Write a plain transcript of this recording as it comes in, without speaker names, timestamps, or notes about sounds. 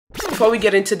Before we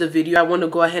get into the video, I want to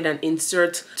go ahead and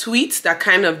insert tweets that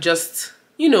kind of just,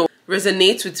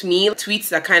 resonate with me. Tweets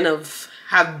that kind of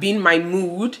have been my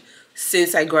mood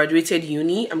since I graduated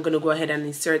uni. I'm going to go ahead and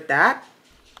insert that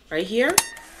right here.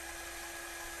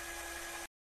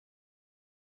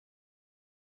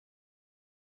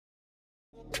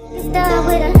 Start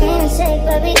with a handshake,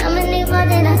 baby. I'ma need more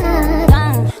than a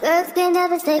hug. Girls can't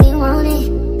never say they want it.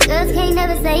 Girls can't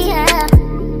never say yeah.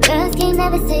 Girls can't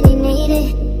never say they need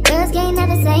it. Girls can't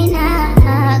never say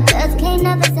nah. Girls can't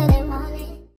never say they want it.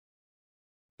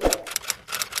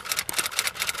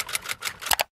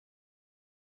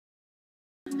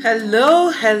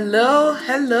 Hello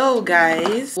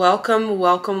guys.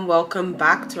 Welcome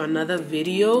back to another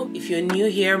video. If you're new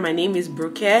here, my name is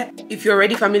Bruke. If you're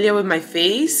already familiar with my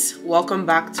face, welcome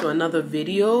back to another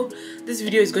video. This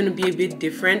video is going to be a bit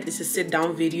different. It's a sit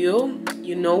down video.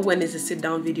 You know, when it's a sit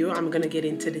down video, I'm gonna get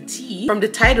into the tea. From the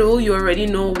title, you already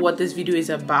know what this video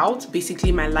is about.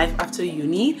 Basically my life after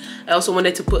uni. I also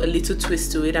wanted to put a little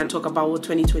twist to it and talk about what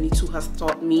 2022 has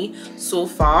taught me so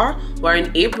far. We're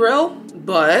in April,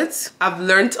 but I've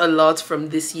learned a lot from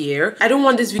this year. I don't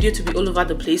want this video to be all over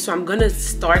the place, so I'm gonna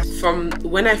start from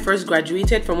when I first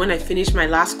graduated, from when I finished my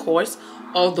last course,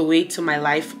 all the way to my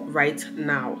life right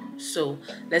now. So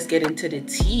let's get into the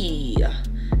tea.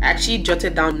 I actually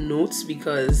jotted down notes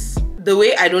because the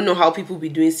way I don't know how people be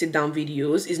doing sit down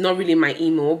videos is not really my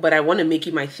emo, but I want to make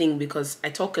it my thing because I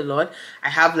talk a lot. I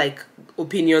have like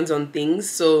opinions on things,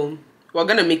 so we're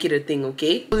gonna make it a thing,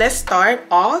 okay? Let's start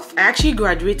off. I actually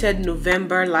graduated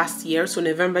November last year, so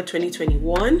November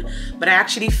 2021, but I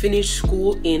actually finished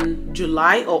school in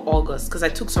July or August because I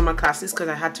took summer classes because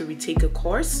I had to retake a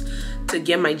course to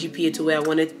get my GPA to where I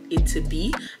wanted it to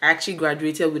be. I actually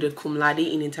graduated with a cum laude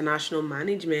in international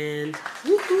management.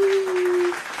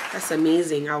 Woohoo! That's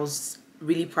amazing. I was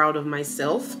really proud of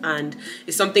myself, and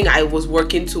it's something I was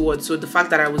working towards, so the fact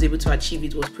that I was able to achieve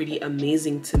it was pretty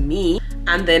amazing to me.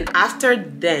 And then after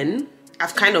then,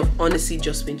 I've kind of honestly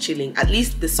just been chilling. At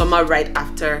least the summer right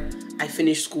after I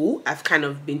finished school, I've kind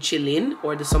of been chilling,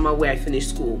 or the summer where I finished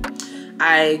school.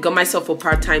 I got myself a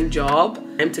part-time job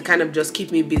to kind of just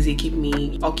keep me busy, keep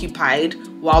me occupied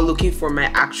while looking for my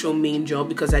actual main job,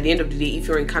 because at the end of the day, if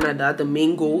you're in Canada, the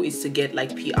main goal is to get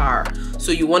like PR.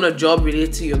 So you want a job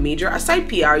related to your major. Aside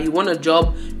PR, you want a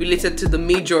job related to the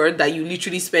major that you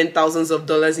literally spend thousands of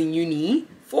dollars in uni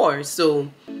for. So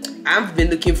I've been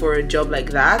looking for a job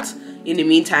like that. In the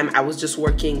meantime, I was just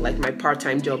working like my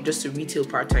part-time job, just a retail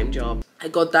part-time job. I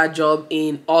got that job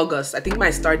in August. I think my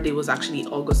start date was actually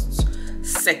August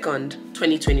 2nd,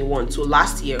 2021. So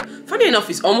last year. Funny enough,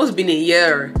 it's almost been a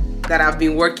year that I've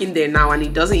been working there now, and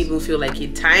it doesn't even feel like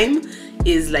it. Time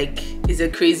is a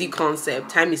crazy concept.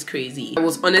 Time is crazy. I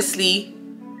was honestly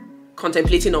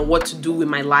contemplating on what to do with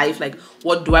my life, like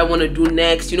what do I want to do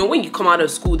next. You know, when you come out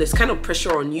of school, there's kind of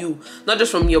pressure on you, not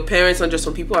just from your parents, not just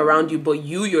from people around you, but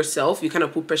you yourself. You kind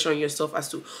of put pressure on yourself as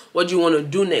to what do you want to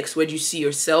do next, where do you see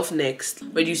yourself next,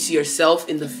 where do you see yourself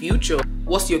in the future,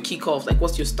 what's your kickoff, like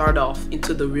what's your start off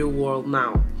into the real world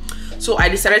now. So I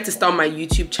decided to start my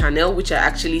YouTube channel, which I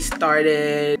actually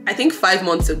started, I think 5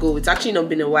 months ago. It's actually not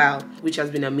been a while, which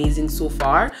has been amazing so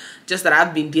far. Just that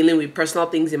I've been dealing with personal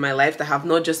things in my life that have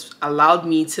not just allowed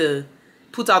me to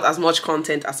put out as much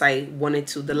content as I wanted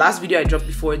to. The last video I dropped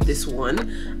before this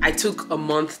one, I took a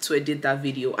month to edit that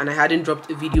video, and I hadn't dropped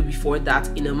a video before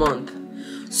that in a month.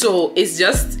 So it's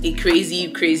just a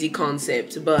crazy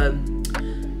concept, but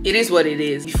it is what it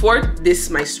is. Before this,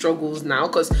 my struggles now,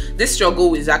 because this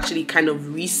struggle is actually kind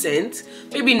of recent,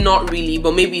 maybe not really,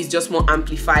 but maybe it's just more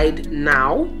amplified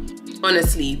now.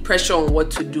 Honestly, pressure on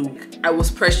what to do. I was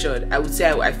pressured. I would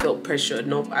say I felt pressured.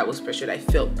 No, I was pressured. I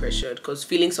felt pressured, because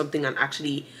feeling something and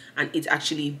it's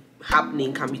actually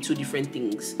happening can be two different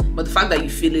things. But the fact that you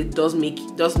feel it does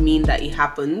mean that it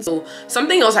happens. So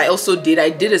something else I also did,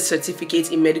 I did a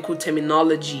certificate in medical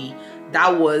terminology.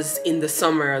 That was in the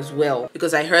summer as well,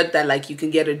 because I heard that like you can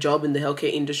get a job in the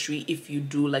healthcare industry if you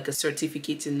do like a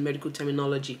certificate in medical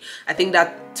terminology. I think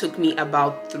that took me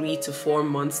about 3 to 4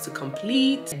 months to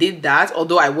complete. I did that,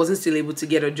 although I wasn't still able to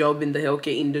get a job in the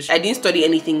healthcare industry. I didn't study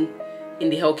anything in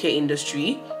the healthcare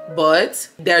industry, but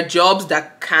there are jobs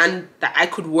that I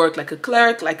could work, like a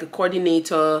clerk, like a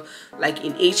coordinator, like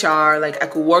in HR. Like I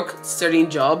could work certain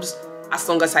jobs as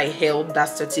long as I held that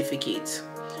certificate.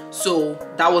 So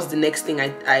that was the next thing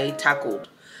I tackled.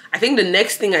 I think the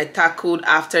next thing I tackled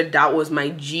after that was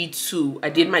my G2. I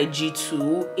did my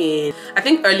G2 in, I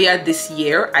think earlier this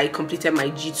year, I completed my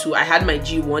G2. I had my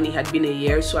G1, it had been a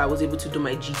year, so I was able to do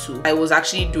my G2. I was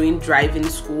actually doing driving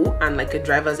school and like a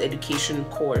driver's education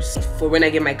course for when I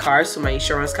get my car, so my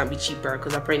insurance can be cheaper,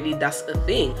 because apparently that's a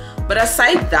thing. But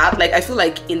aside that, like I feel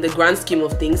like in the grand scheme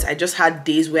of things, I just had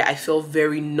days where I felt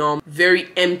very numb, very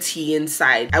empty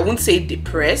inside. I wouldn't say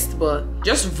depressed, but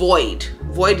just void.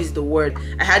 Void is the word.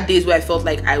 I had days where I felt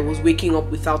like I was waking up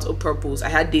without a purpose. I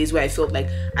had days where I felt like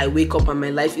I wake up and my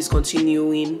life is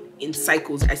continuing in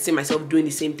cycles. I see myself doing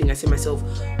the same thing. I see myself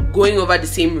going over the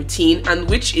same routine, and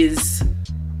which is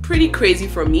pretty crazy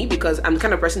for me because I'm the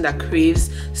kind of person that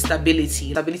craves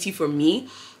stability. Stability for me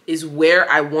is where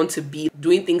I want to be,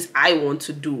 doing things I want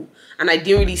to do. And I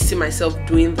didn't really see myself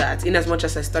doing that. In as much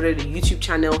as I started a YouTube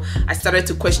channel, I started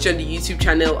to question the YouTube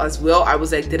channel as well. I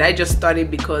was like, did I just start it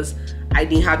because I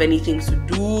didn't have anything to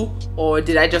do? Or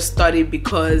did I just start it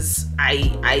because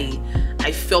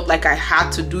I felt like I had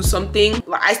to do something?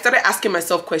 Like, I started asking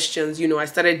myself questions, you know, I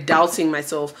started doubting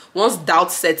myself. Once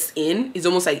doubt sets in, it's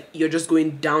almost like you're just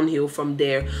going downhill from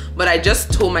there. But I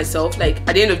just told myself, like,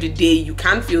 at the end of the day, you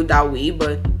can feel that way,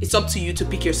 but it's up to you to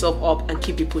pick yourself up and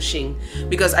keep it pushing.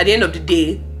 Because at the end of the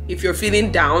day, if you're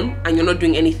feeling down and you're not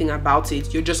doing anything about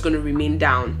it, you're just going to remain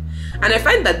down. And I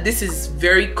find that this is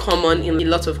very common in a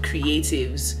lot of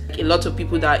creatives, a lot of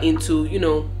people that are into, you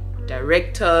know,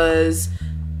 directors,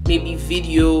 maybe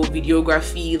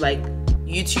videography, like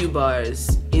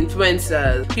YouTubers,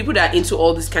 influencers, people that are into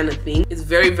all this kind of thing. It's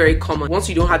very, very common. Once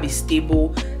you don't have a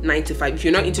stable 9 to 5, if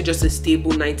you're not into just a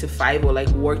stable 9 to 5 or like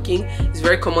working, it's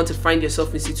very common to find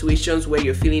yourself in situations where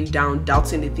you're feeling down,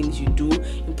 doubting the things you do,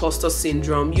 imposter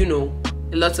syndrome, you know,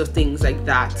 a lot of things like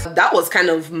that. That was kind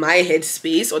of my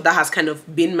headspace, or that has kind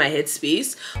of been my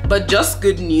headspace. But just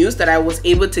good news that I was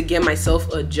able to get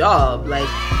myself a job. Like,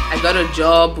 I got a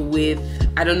job with,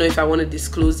 I don't know if I want to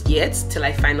disclose yet till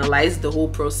I finalize the whole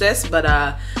process, but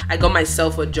I got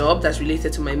myself a job that's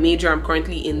related to my major. I'm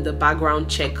currently in the background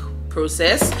check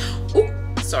process.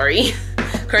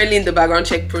 Currently in the background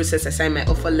check process. I signed my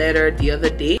offer letter the other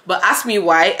day. But ask me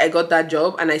why I got that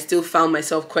job, and I still found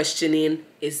myself questioning,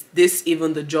 is this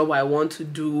even the job I want to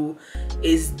do?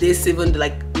 Is this even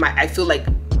like I feel like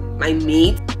my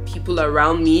mate, people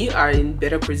around me are in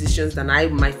better positions than I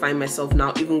might find myself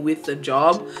now, even with the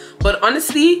job. But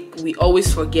honestly, I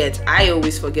always forget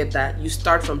that you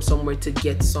start from somewhere to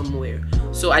get somewhere.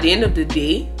 So at the end of the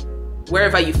day,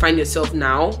 wherever you find yourself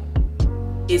now,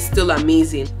 is still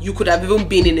amazing. You could have even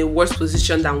been in a worse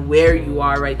position than where you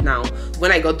are right now.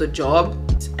 When I got the job,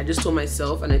 I just told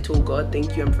myself and I told God,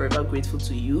 thank you, I'm forever grateful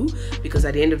to you, because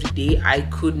at the end of the day, I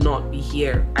could not be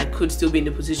here. I could still be in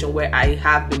the position where I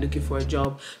have been looking for a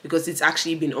job, because it's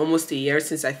actually been almost a year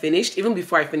since I finished. Even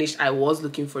before I finished, I was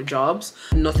looking for jobs.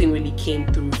 Nothing really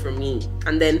came through for me.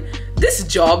 And then this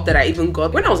job that I even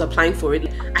got, when I was applying for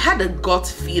it, I had a gut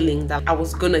feeling that I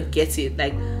was gonna get it.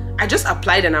 Like, I just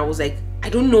applied and I was like, I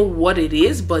don't know what it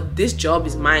is, but this job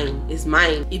is mine. It's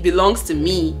mine. It belongs to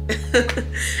me.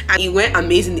 And it went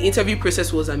amazing. The interview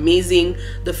process was amazing.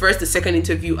 The first, the second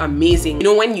interview, amazing. You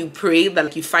know, when you pray that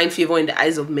like you find favor in the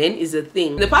eyes of men is a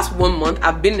thing. In the past 1 month,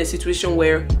 I've been in a situation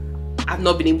where I've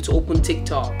not been able to open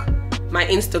TikTok. My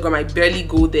Instagram, I barely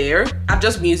go there. I've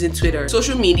just been using Twitter.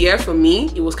 Social media, for me,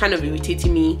 it was kind of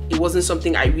irritating me. It wasn't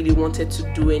something I really wanted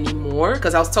to do anymore,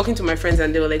 because I was talking to my friends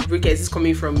and they were like, Bruke, is this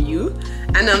coming from you?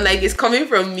 And I'm like, it's coming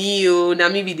from me, oh, now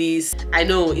maybe this. I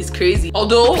know, it's crazy.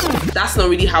 Although, that's not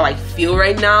really how I feel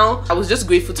right now. I was just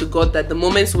grateful to God that the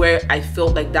moments where I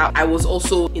felt like that, I was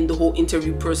also in the whole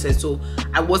interview process. So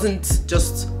I wasn't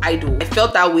just idle. I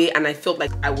felt that way, and I felt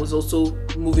like I was also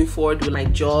moving forward with my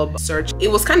job search.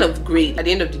 It was kind of great. At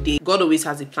the end of the day, God always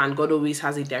has a plan. God always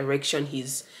has a direction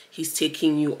he's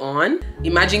taking you on.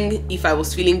 Imagine if I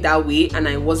was feeling that way and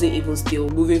I wasn't even still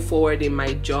moving forward in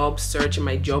my job search, in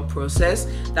my job process.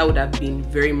 That would have been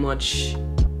very much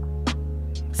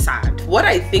sad. What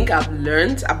I think I've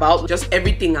learned about just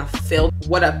everything I've felt,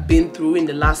 what I've been through in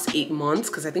the last 8 months,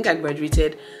 because I think I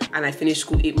graduated and I finished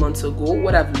school 8 months ago.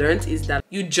 What I've learned is that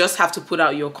you just have to put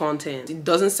out your content. It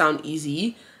doesn't sound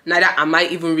easy. Neither am I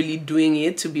even really doing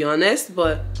it, to be honest,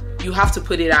 but you have to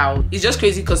put it out. It's just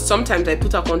crazy because sometimes I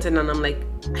put out content and I'm like,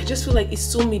 I just feel like it's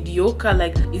so mediocre.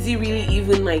 Like, is it really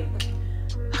even like,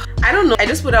 I don't know. I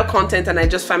just put out content and I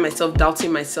just find myself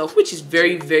doubting myself, which is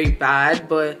very, very bad,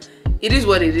 but it is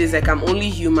what it is. Like, I'm only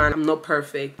human, I'm not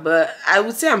perfect, but I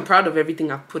would say I'm proud of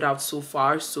everything I've put out so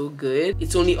far. So good.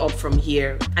 It's only up from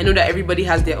here. I know that everybody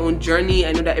has their own journey.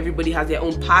 I know that everybody has their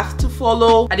own path to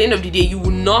follow. At the end of the day, you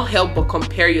will not help but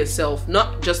compare yourself,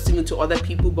 not just even to other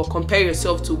people, but compare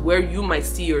yourself to where you might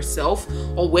see yourself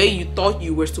or where you thought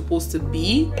you were supposed to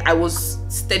be. I was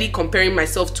steady comparing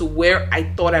myself to where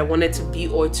I thought I wanted to be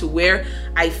or to where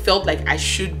I felt like I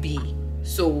should be.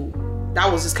 So that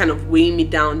was just kind of weighing me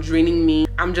down, draining me.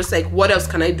 I'm just like, what else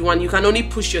can I do? And you can only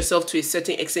push yourself to a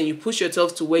certain extent. You push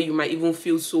yourself to where you might even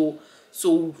feel so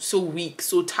weak,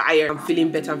 so tired. I'm feeling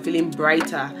better, I'm feeling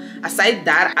brighter. Aside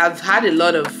that, I've had a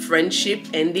lot of friendship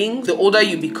endings. The older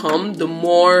you become, the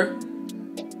more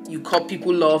you cut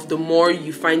people off, the more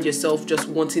you find yourself just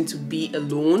wanting to be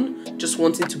alone, just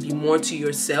wanting to be more to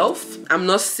yourself. I'm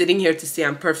not sitting here to say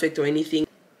I'm perfect or anything.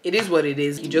 It is what it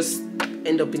is. You just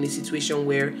end up in a situation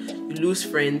where you lose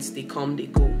friends, they come, they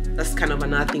go. That's kind of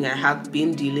another thing I have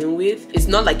been dealing with. It's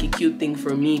not like a cute thing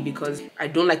for me because I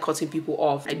don't like cutting people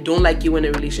off. I don't like it when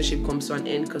a relationship comes to an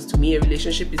end, because to me a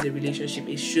relationship is a relationship.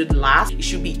 It should last, it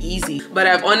should be easy. But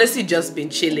I've honestly just been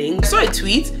chilling. I saw a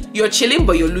tweet, you're chilling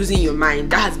but you're losing your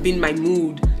mind. That has been my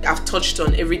mood. I've touched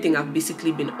on everything I've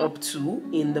basically been up to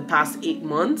in the past 8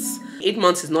 months. 8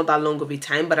 months is not that long of a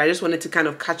time, but I just wanted to kind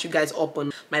of catch you guys up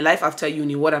on my life after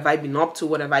uni. What have I been up to?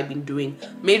 What have I been doing?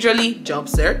 Majorly job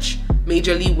search,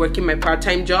 majorly working my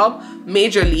part-time job,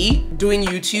 majorly doing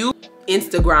YouTube,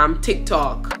 Instagram,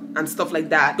 TikTok, and stuff like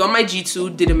that. Got my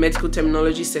G2, did a medical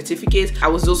terminology certificate. I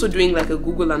was also doing like a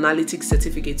Google Analytics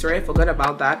certificate, right? I forgot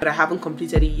about that, but I haven't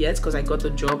completed it yet because I got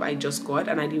the job I just got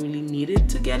and I didn't really need it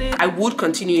to get it. I would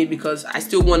continue it because I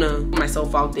still want to put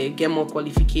myself out there, get more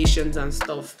qualifications and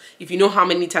stuff. If you know how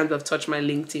many times I've touched my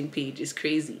LinkedIn page, it's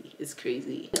crazy. It's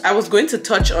crazy. I was going to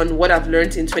touch on what I've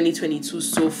learned in 2022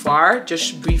 so far,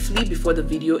 just briefly before the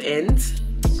video ends.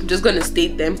 I'm just going to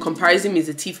state them. Comparison is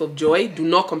a thief of joy. Do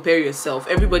not compare yourself.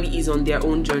 Everybody is on their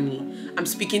own journey. I'm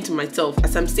speaking to myself.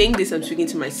 As I'm saying this, I'm speaking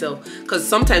to myself. Because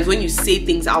sometimes when you say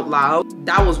things out loud,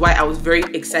 that was why I was very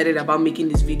excited about making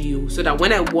this video. So that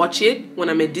when I watch it, when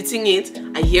I'm editing it,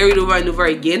 I hear it over and over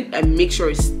again and make sure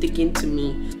it's sticking to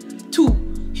me.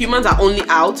 2, humans are only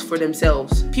out for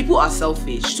themselves. People are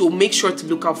selfish, so make sure to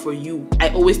look out for you. I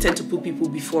always tend to put people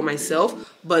before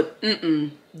myself, but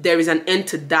there is an end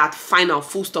to that. Final,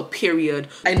 full stop, period.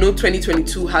 I know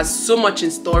 2022 has so much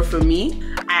in store for me.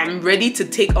 I'm ready to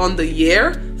take on the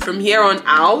year. From here on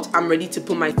out, I'm ready to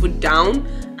put my foot down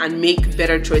and make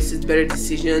better choices, better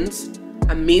decisions.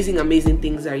 Amazing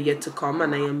things are yet to come,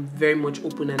 and I am very much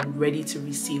open and ready to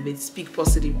receive it. Speak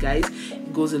positive, guys.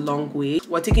 It goes a long way.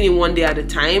 We're taking it one day at a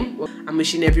time. I'm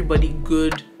wishing everybody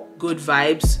good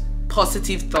vibes,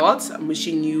 positive thoughts. I'm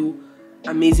wishing you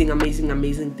amazing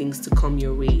things to come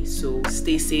your way. So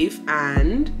stay safe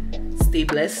and stay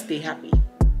blessed, stay happy.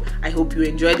 I hope you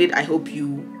enjoyed it. I hope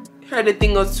you heard a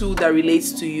thing or two that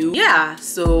relates to you. Yeah,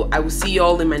 so I will see you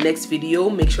all in my next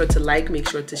video. Make sure to like, make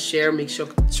sure to share, make sure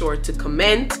to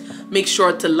comment, make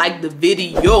sure to like the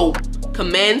video,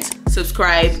 comment,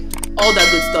 subscribe, all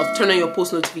that good stuff. Turn on your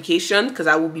post notification because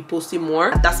I will be posting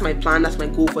more. That's my plan, that's my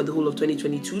goal for the whole of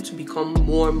 2022, to become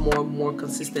more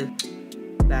consistent.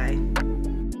 Bye.